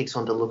of takes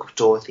on the look of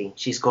Dorothy.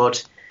 She's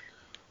got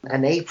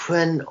an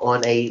apron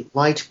on a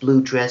light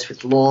blue dress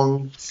with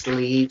long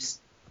sleeves.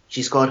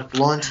 She's got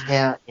blonde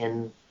hair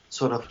in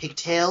sort of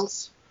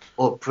pigtails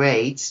or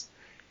braids.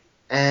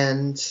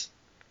 And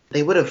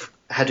they would have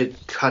had to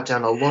cut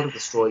down a lot of the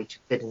story to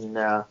fit in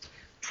a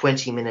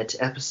 20-minute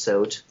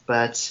episode.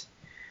 But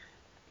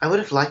I would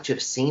have liked to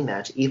have seen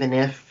that, even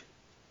if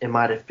it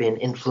might have been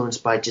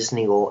influenced by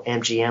Disney or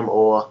MGM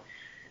or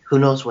who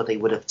knows what they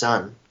would have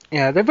done.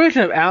 Yeah, their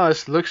version of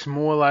Alice looks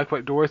more like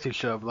what Dorothy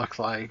should have looked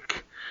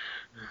like.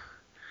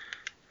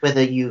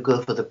 Whether you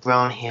go for the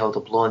brown hair or the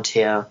blonde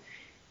hair,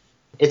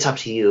 it's up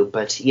to you.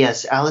 But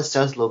yes, Alice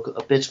does look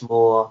a bit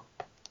more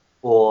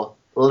or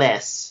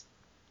less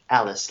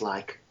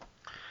Alice-like.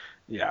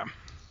 Yeah.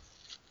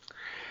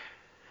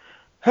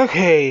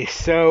 Okay,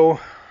 so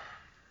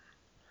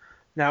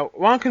now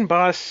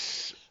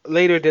Rankin-Bass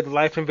later did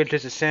Life and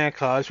Adventures of Santa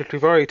Claus, which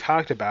we've already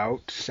talked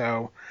about.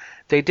 So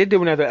they did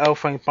do another L.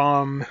 Frank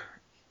Baum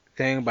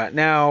thing, but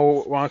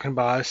now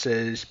Rankin-Bass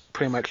is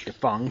pretty much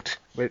defunct,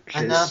 which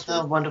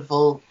Another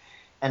wonderful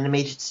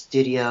animated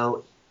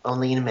studio,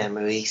 only in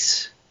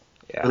memories.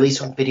 Yeah.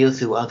 Released on video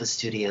through other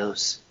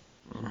studios.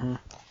 Mm-hmm.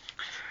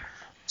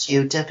 Do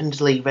you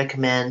definitely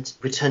recommend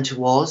Return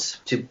to Oz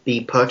to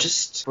be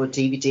purchased for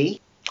DVD?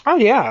 Oh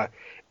yeah,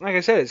 like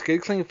I said, it's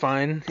good, clean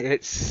fun.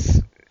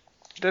 There's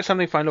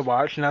something fun to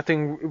watch.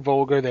 Nothing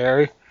vulgar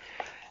there.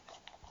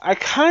 I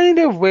kind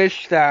of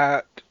wish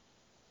that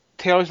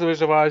Tales of the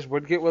Wizard of Oz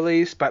would get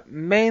released, but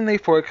mainly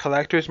for a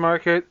collector's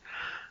market.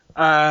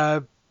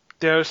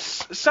 There's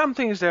some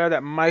things there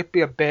that might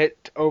be a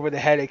bit over the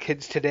head of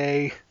kids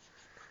today.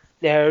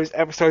 There's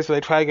episodes where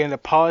they try to get into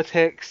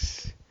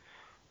politics,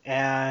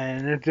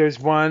 and there's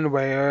one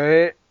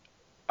where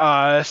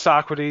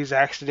Socrates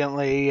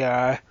accidentally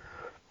King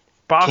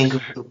boxed.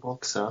 of the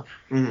Boxer.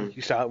 Mm,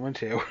 You saw that one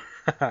too.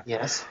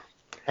 yes.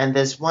 And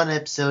there's one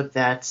episode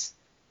that's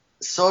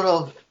sort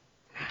of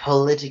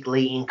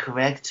politically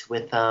incorrect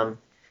with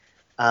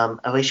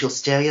racial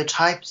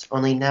stereotypes,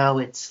 only now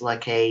it's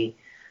like a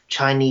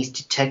Chinese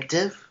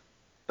detective.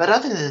 But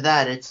other than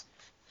that,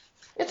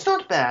 it's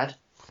not bad.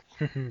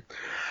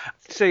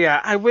 So yeah,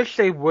 I wish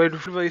they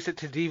would release it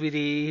to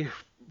DVD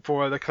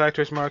for the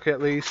collector's market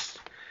at least.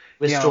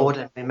 Restored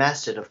and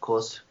remastered, of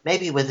course.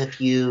 Maybe with a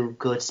few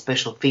good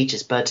special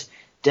features, but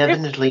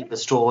definitely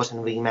restored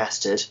and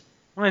remastered.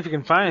 Well, if you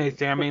can find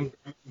anything. I mean,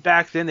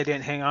 back then they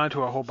didn't hang on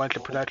to a whole bunch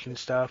of production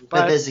stuff. But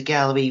But there's a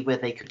gallery where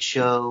they could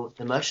show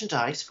the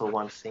merchandise, for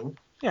one thing.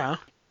 yeah,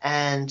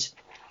 And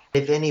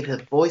if any of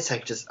the voice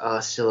actors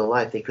are still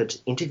alive, they could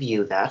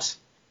interview that.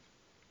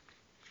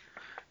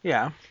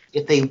 yeah.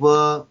 If they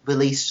were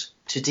released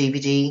to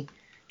DVD,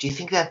 do you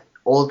think that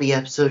all the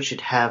episodes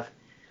should have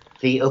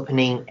the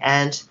opening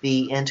and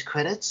the end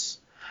credits?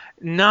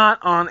 Not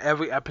on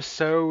every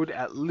episode,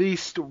 at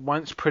least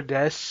once per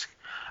disc.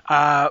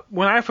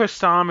 When I first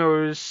saw them, it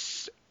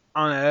was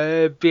on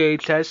a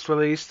VHS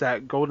release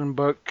that Golden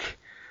Book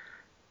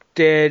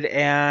did,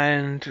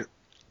 and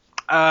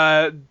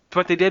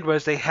what they did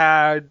was they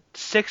had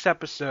 6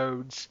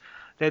 episodes.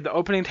 They had the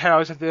opening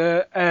titles at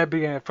the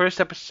beginning of the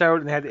first episode,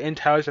 and they had the end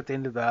titles at the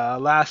end of the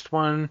last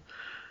one.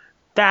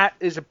 That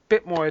is a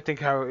bit more, I think,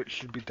 how it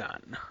should be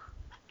done.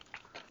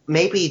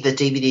 Maybe the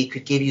DVD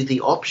could give you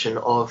the option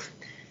of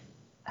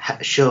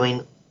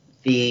showing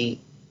the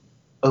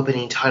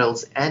opening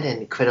titles and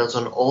end credits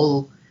on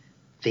all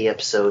the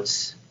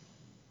episodes,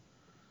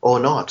 or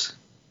not.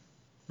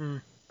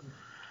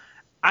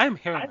 I'm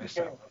hearing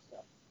myself.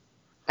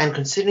 And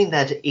considering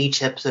that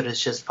each episode is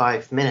just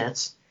 5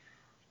 minutes,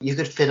 you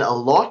could fit a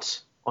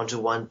lot onto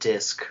one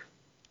disc.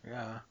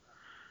 Yeah.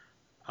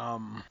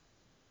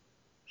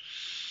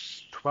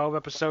 12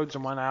 episodes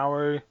in 1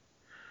 hour.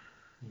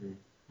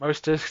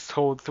 Most discs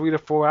hold 3 to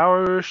 4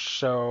 hours,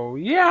 so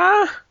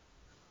yeah.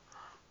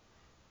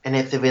 And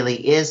if there really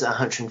is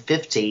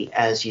 150,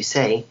 as you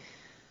say,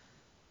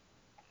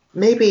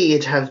 maybe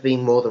it'd have to be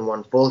more than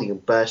one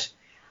volume, but,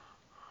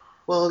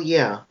 well,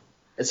 yeah.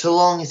 So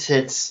long as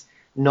it's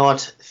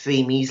not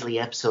 3 measly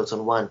episodes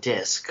on one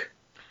disc.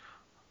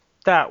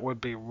 That would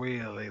be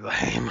really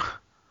lame.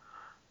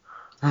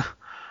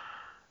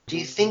 Do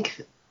you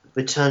think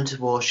Return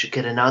to War should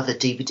get another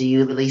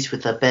DVD release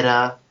with a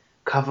better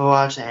cover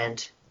art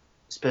and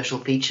special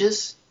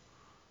features?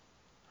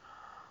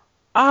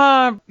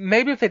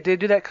 Maybe if they did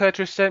do that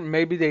collector's set,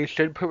 maybe they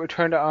should put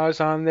Return to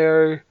Oz on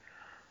there.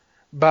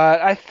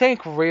 But I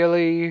think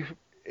really,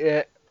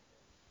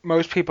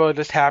 most people are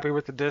just happy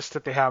with the disc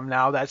that they have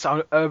now. That's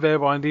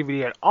available on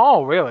DVD at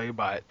all, really.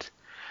 But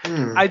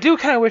I do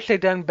kind of wish they'd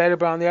done better.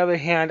 But on the other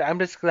hand, I'm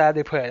just glad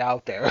they put it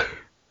out there.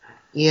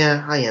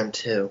 Yeah, I am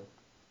too.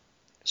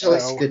 So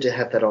it's good to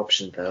have that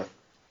option, though.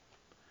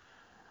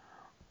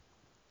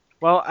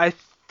 Well, I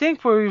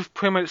think we've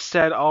pretty much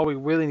said all we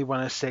really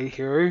want to say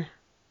here.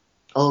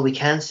 All we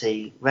can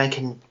say,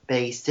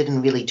 Rankin-Bass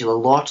didn't really do a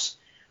lot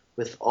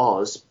with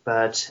Oz,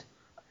 but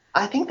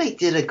I think they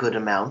did a good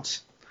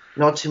amount.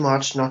 Not too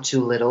much, not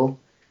too little.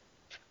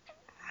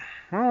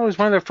 Well, it was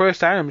one of their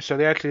first items, so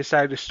they actually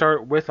decided to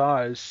start with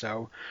Oz,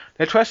 so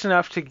they trust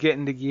enough to get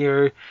into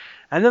gear.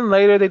 And then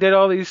later they did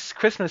all these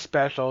Christmas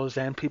specials,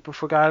 and people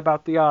forgot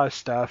about the Oz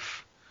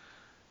stuff.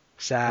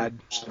 Sad.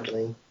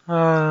 Unfortunately.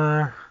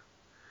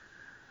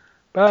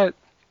 But,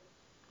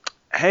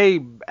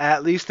 hey,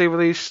 at least they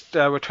released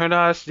Return to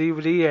Oz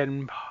DVD,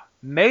 and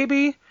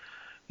maybe,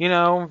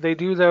 they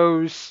do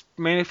those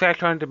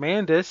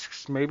manufacturer-on-demand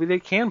discs, maybe they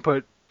can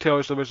put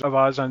Tales of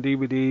Oz on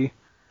DVD.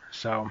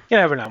 So, you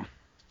never know.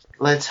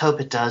 Let's hope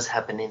it does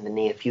happen in the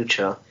near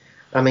future.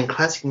 I mean,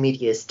 Classic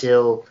Media is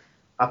still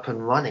up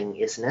and running,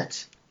 isn't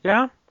it?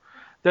 Yeah,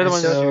 they're the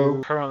And ones so-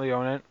 who currently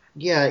own it.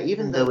 Yeah,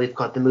 even though we've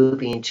got the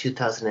movie in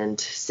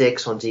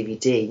 2006 on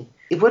DVD,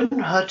 it wouldn't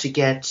hurt to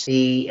get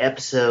the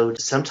episode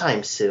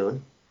sometime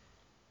soon.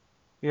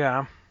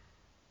 Yeah.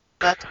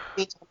 But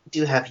we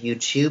do have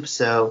YouTube,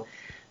 so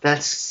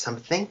that's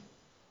something.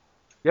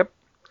 Yep.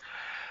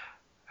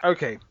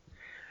 Okay.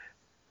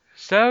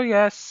 So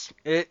yes,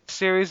 it's a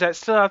series that's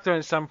still out there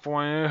in some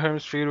form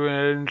for you to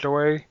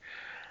enjoy.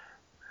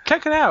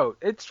 Check it out.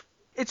 It's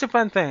a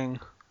fun thing.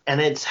 And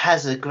it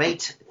has a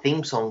great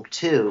theme song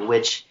too,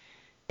 which,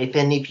 if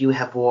any of you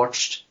have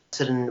watched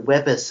certain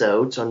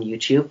webisodes on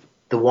YouTube,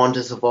 The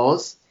Wonders of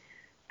Oz,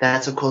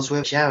 that's of course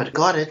where Jared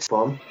got it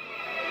from.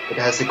 It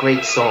has a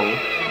great song.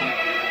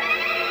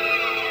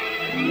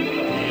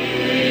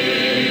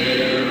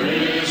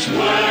 Here is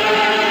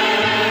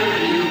where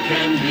you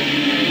can be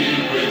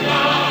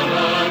without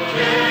a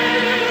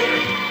care.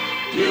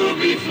 You'll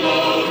be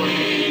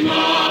floating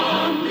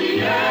on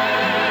the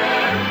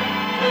air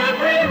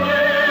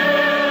everywhere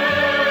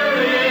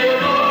it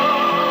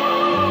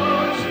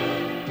goes.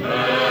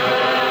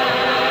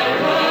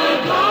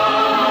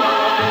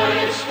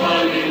 Paradise,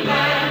 funny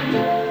land,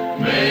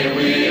 may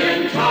we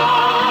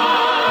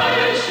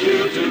entice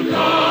you to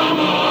come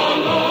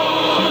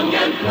along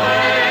and play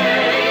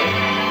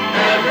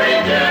every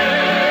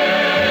day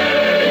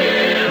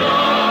in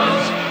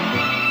us.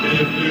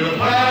 If you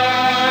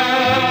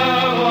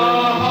have a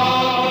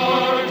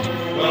heart,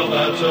 well,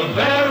 that's a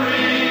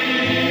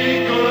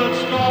very good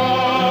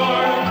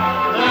start.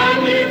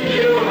 And if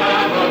you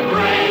have a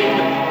brain,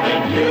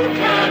 then you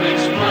can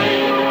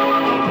explain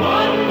the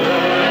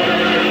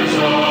wonders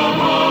of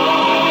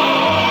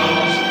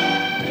Oz.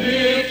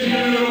 If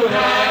you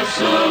have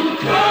some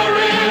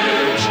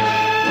courage,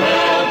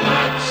 well,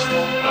 that's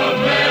a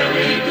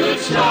very good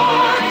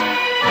start.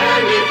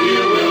 And if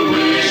you will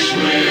wish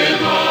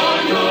with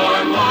all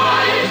your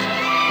might,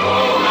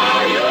 oh,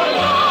 how you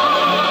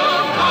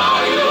love, how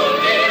you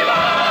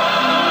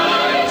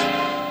delight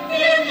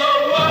in the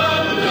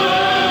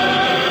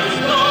wonders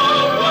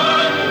of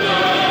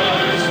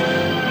Oz.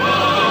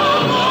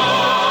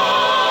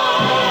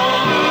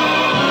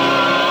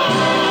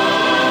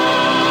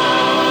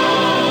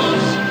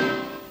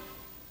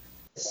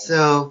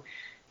 So,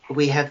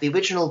 we have the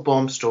original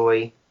Bomb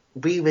story,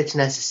 rewritten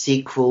as a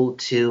sequel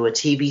to a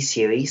TV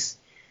series,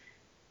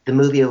 the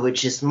movie of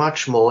which is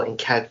much more in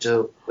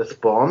character with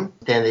Bomb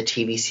than the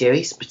TV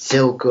series, but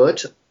still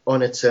good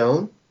on its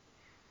own,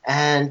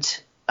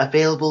 and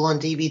available on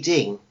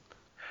DVD.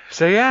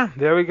 So yeah,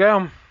 there we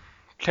go.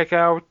 Check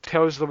out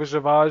Tales of the Wizard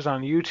of Oz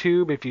on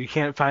YouTube if you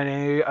can't find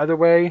any other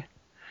way.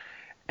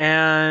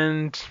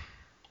 And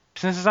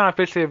since it's not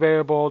officially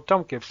available,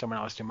 don't give someone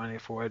else your money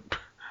for it.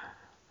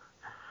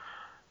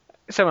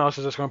 Someone else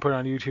is just going to put it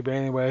on YouTube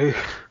anyway.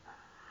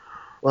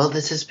 Well,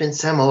 this has been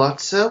Sam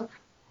Alonso.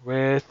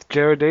 With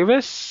Jared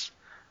Davis.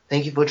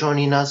 Thank you for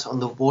joining us on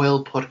the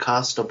Royal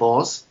Podcast of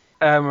Oz.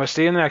 And we'll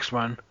see you in the next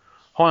one.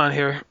 Hold on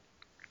here.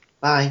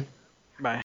 Bye. Bye.